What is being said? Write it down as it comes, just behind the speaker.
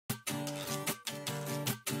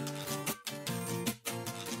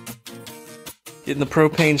Getting the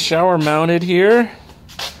propane shower mounted here.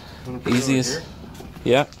 Easiest.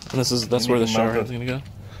 Yeah, and that's where the shower is gonna go.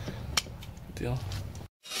 Good deal.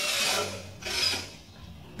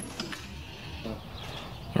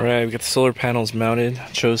 Alright, we got the solar panels mounted. I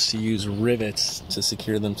chose to use rivets to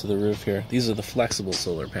secure them to the roof here. These are the flexible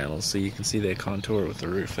solar panels, so you can see they contour with the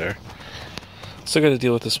roof there. Still got to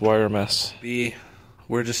deal with this wire mess.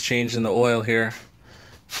 We're just changing the oil here.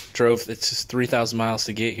 It's just 3,000 miles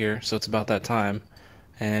to get here, so it's about that time.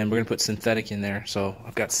 And we're going to put synthetic in there, so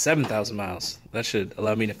I've got 7,000 miles. That should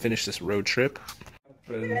allow me to finish this road trip.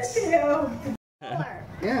 Yeah,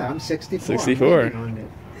 I'm 64. 64.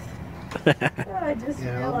 I just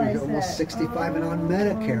realized you're almost 65 and on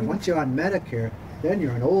Medicare. Once you're on Medicare, then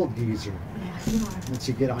you're an old geezer. Once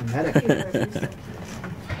you get on Medicare.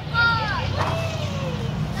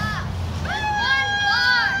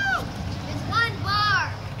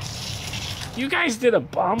 You guys did a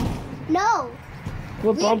bump? No.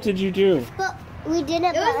 What bump did you do? But we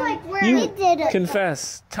didn't. It was like where you we did it.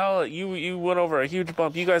 Confess. Tell it. You went over a huge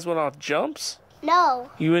bump. You guys went off jumps?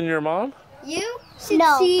 No. You and your mom? You should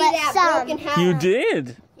see that broken house. You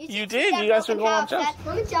did. You did. You guys were going off jumps.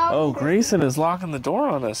 Oh, Grayson is locking the door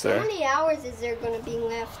on us there. How many hours is there going to be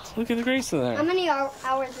left? Look at Grayson there. How many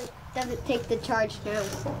hours does it take to charge now?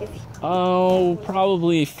 Oh,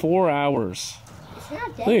 probably 4 hours. It's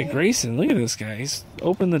not dead. Look at Grayson. Look at this guy. He's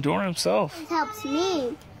opened the door himself. It helps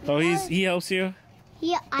me. Oh, he helps you?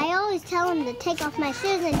 Yeah, I always tell him to take off my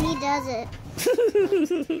shoes and he does it.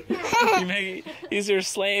 He's your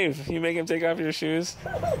slave. You make him take off your shoes.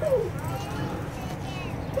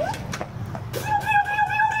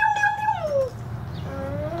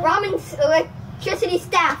 Ramen's electricity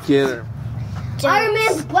staff. Get her. Iron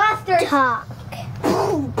Man's blaster. Talk.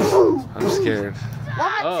 I'm scared.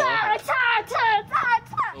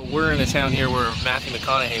 We're in a town here where Matthew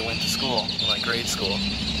McConaughey went to school, like grade school.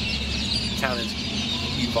 The town is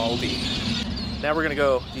Uvalde. Now we're gonna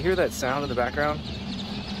go. Do you hear that sound in the background?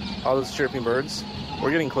 All those chirping birds. We're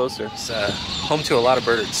getting closer. It's home to a lot of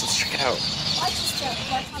birds. Let's check it out.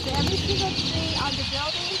 Every single tree on the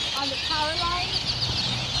building, on the power line.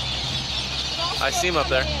 I see him up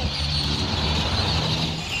there.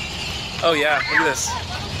 Oh yeah, look at this.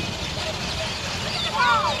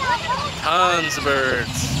 Tons of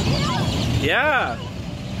birds. Yeah.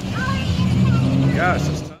 Gosh,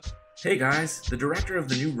 that's tons. Hey guys, the director of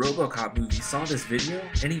the new RoboCop movie saw this video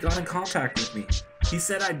and he got in contact with me. He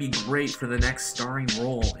said I'd be great for the next starring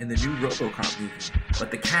role in the new RoboCop movie. But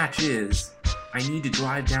the catch is, I need to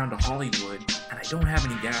drive down to Hollywood and I don't have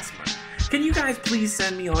any gas money. Can you guys please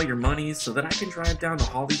send me all your money so that I can drive down to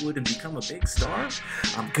Hollywood and become a big star?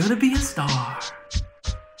 I'm gonna be a star.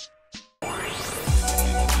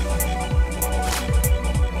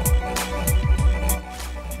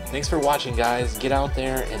 Thanks for watching, guys. Get out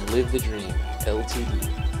there and live the dream. LTD.